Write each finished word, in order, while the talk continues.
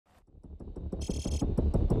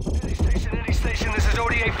Any station, this is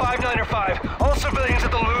ODA 5905. All civilians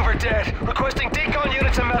at the Louvre are dead. Requesting decon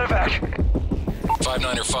units and medevac.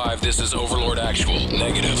 5905, this is Overlord Actual.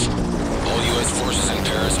 Negative. All U.S. forces in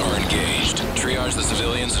Paris are engaged. Triage the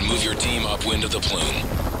civilians and move your team upwind of the plume.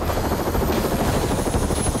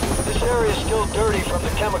 This area is still dirty from the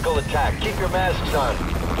chemical attack. Keep your masks on.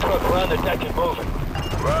 Truck around the deck and moving.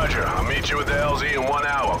 Roger. I'll meet you with the LZ in 1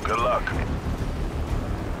 hour. Good luck.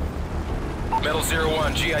 Metal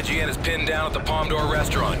 01, GIGN is pinned down at the Palm Door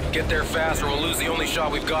restaurant. Get there fast or we'll lose the only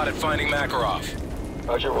shot we've got at finding Makarov.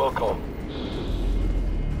 Roger, welcome.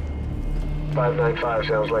 595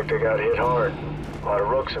 sounds like they got hit hard. A lot of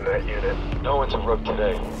rooks in that unit. No one's a rook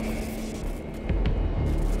today.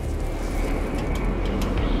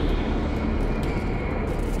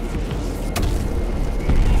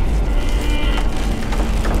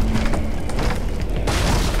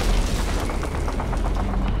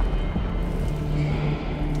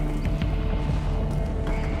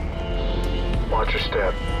 Watch your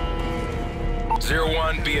step.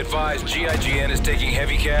 01, be advised, GIGN is taking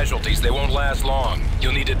heavy casualties. They won't last long.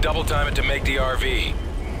 You'll need to double time it to make the RV.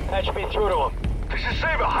 Patch me through to him. This is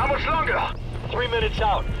Saber. How much longer? 3 minutes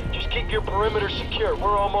out. Just keep your perimeter secure.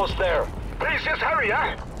 We're almost there. Please, just hurry,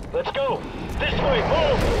 huh? Let's go. This way,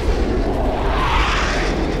 move!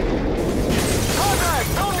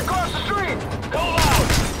 Contact! Going across the street! Go loud!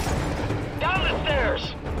 Down the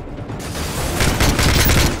stairs!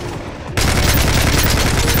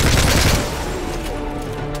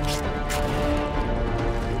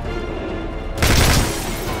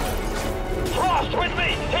 Frost, with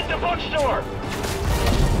me! Hit the bookstore!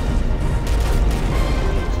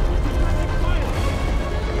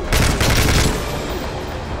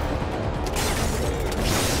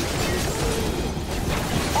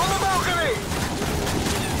 On the balcony!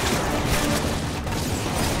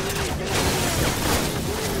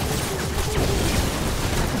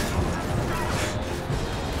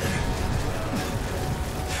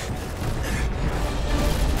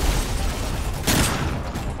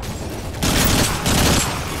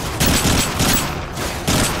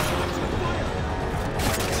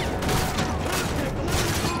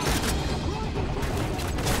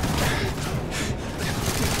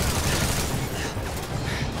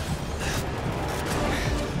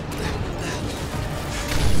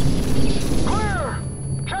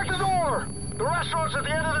 At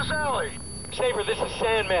the end of this alley. Saber, this is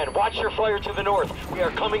Sandman. Watch your flyer to the north. We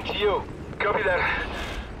are coming to you. Copy that.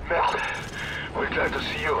 Merde. We're glad to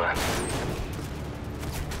see you, man.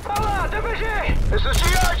 Hola, dépêchez! This is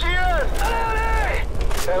GIGN! Allez, allez!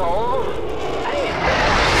 Hello?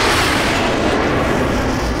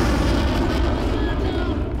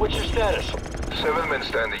 What's your status? 7 men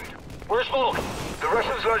standing. Where's Volk? The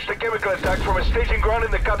Russians launched a chemical attack from a staging ground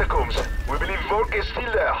in the catacombs. We believe Volk is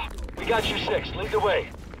still there. We got you 6. Lead the way.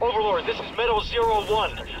 Overlord, this is Meadow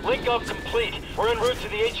 01. Link up complete. We're en route to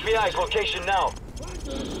the HVI's location now.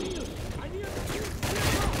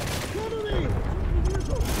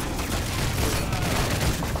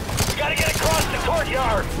 We gotta get across the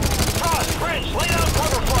courtyard. Frost, Fringe, lay down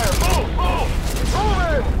cover fire. Move, move!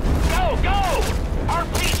 Moving! Go, go!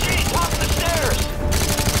 RPG, top of the stairs!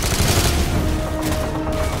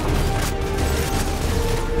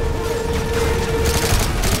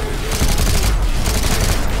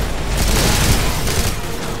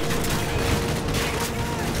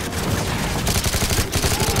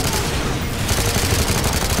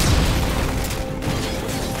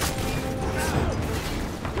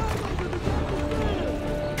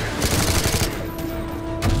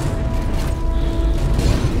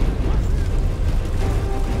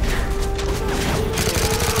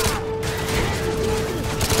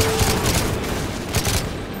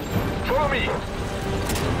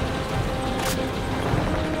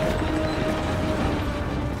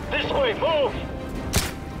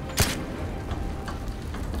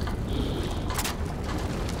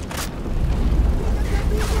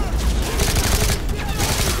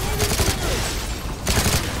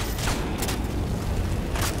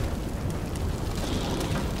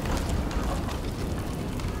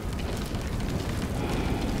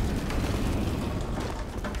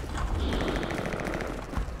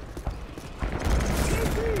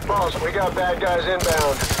 Boss, we got bad guys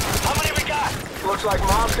inbound. How many we got? Looks like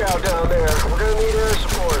Moscow down there. We're gonna need air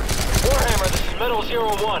support. Warhammer, this is Metal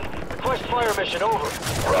 01. Request fire mission, over.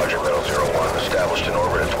 Roger, Metal 01. Established in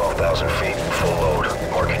orbit at 12,000 feet. Full load.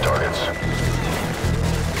 Marking targets.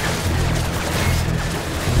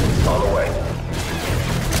 On the way.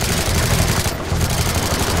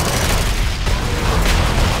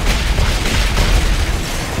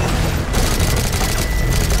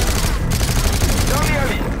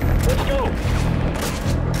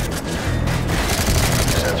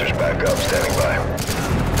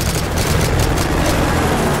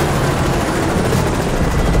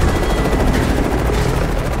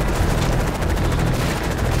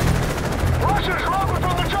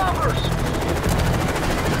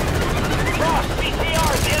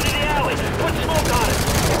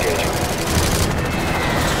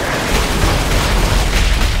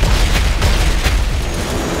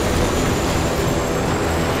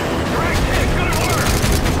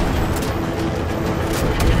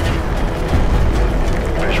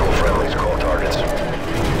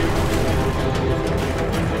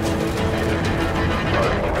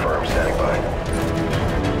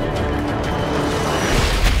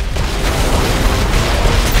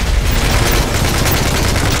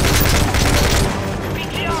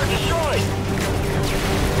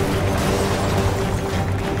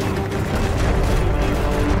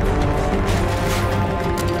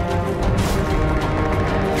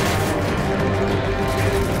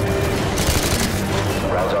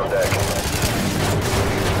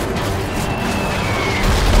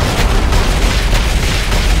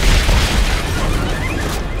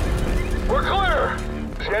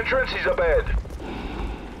 entrance is ahead.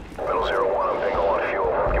 Metal 01, I'm bingo on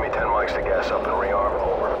fuel. Give me 10 mics to gas up and rearm.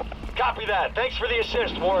 Over. Copy that. Thanks for the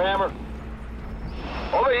assist, Warhammer.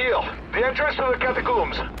 Over here. The entrance to the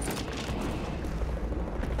catacombs.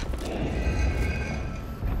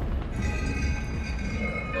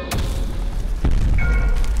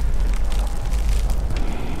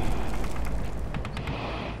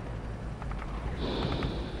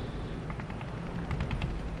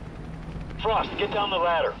 Frost, get down the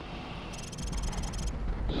ladder.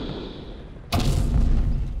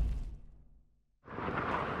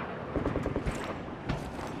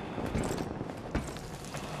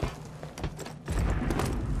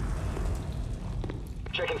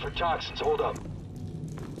 Checking for toxins. Hold up.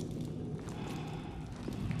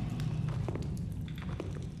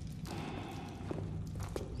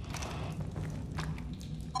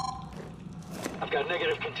 I've got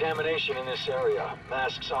negative contamination in this area.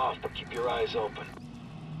 Masks off, but keep your eyes open.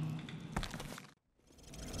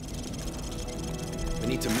 We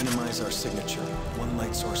need to minimize our signature. One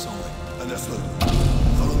light source only. Understood.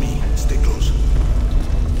 Follow me. Stay close.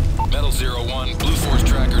 Metal 01, Blue Force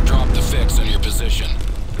tracker dropped the fix on your position.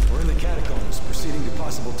 We're in the catacombs, proceeding to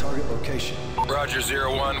possible target location. Roger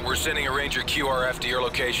 01, we're sending a Ranger QRF to your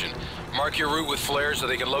location. Mark your route with flares so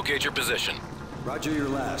they can locate your position. Roger your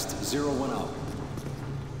last. 01 out.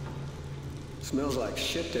 Smells like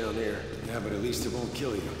shit down here. Yeah, but at least it won't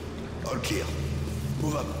kill you. All clear.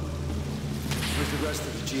 Move up. Where's the rest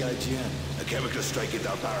of the GIGN? A chemical strike at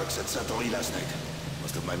our barracks at Satori last night.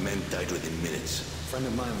 Most of my men died within minutes. A friend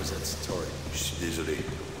of mine was at Satori. Désolé.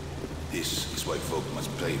 This is why Vogt must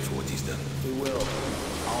pay for what he's done. We will.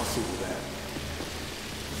 I'll see to that.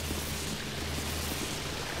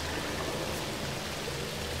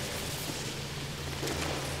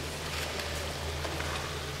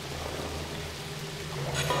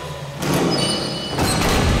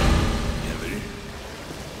 Bienvenue.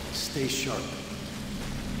 Stay sharp.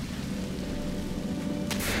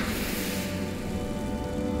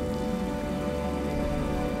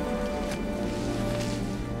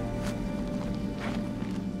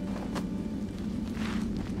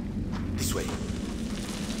 This way.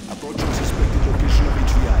 Approaching suspected location of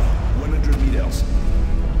HVI. 100 meters.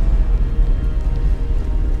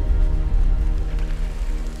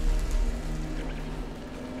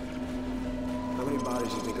 How many bodies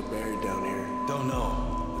do you think are buried down here? Don't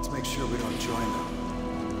know. Let's make sure we don't join them.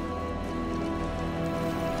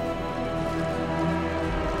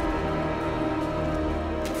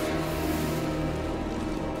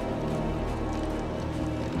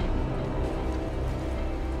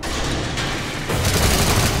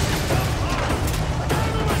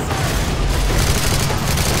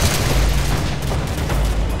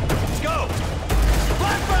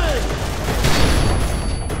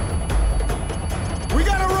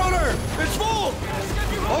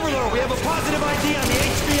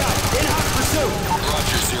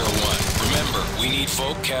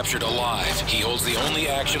 Captured alive. He holds the only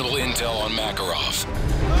actionable intel on Makarov.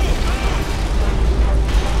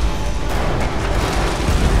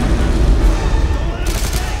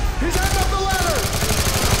 He's heading up the ladder!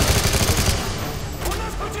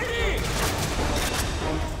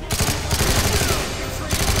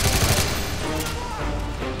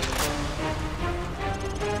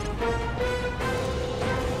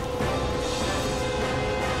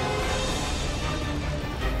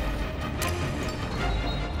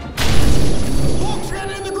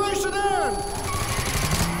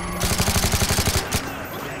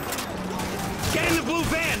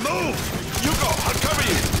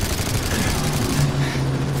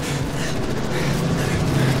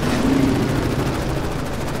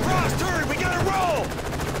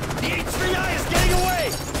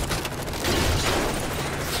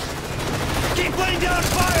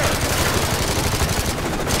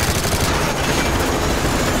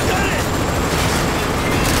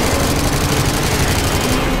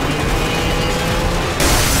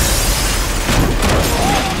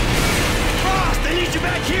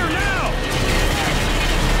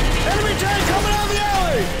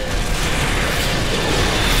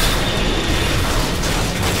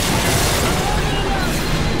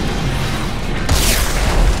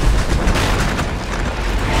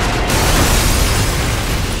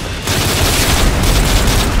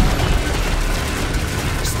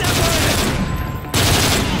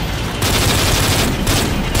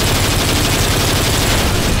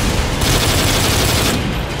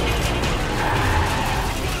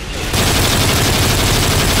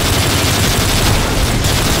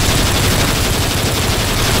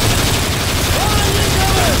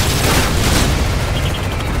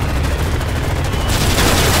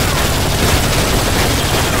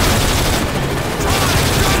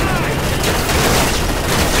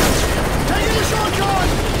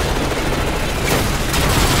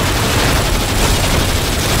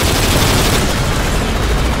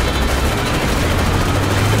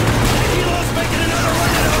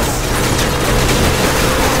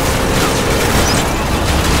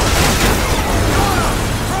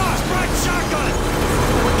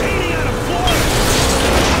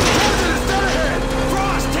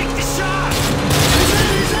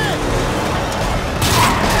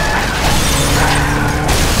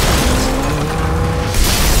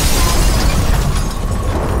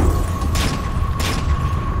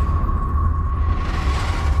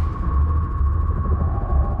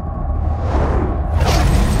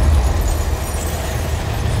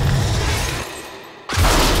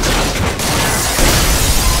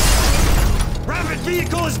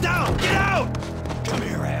 Vehicle is down! Get out! Come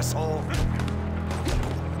here, asshole.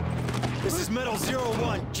 This is Metal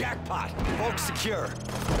 01, jackpot. Bulk secure.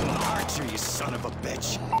 Archer, you son of a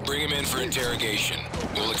bitch. Bring him in for interrogation.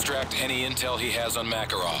 We'll extract any intel he has on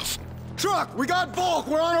Makarov. Truck, we got Volk.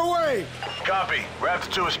 We're on our way. Copy.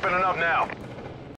 Raptor 2 is spinning up now.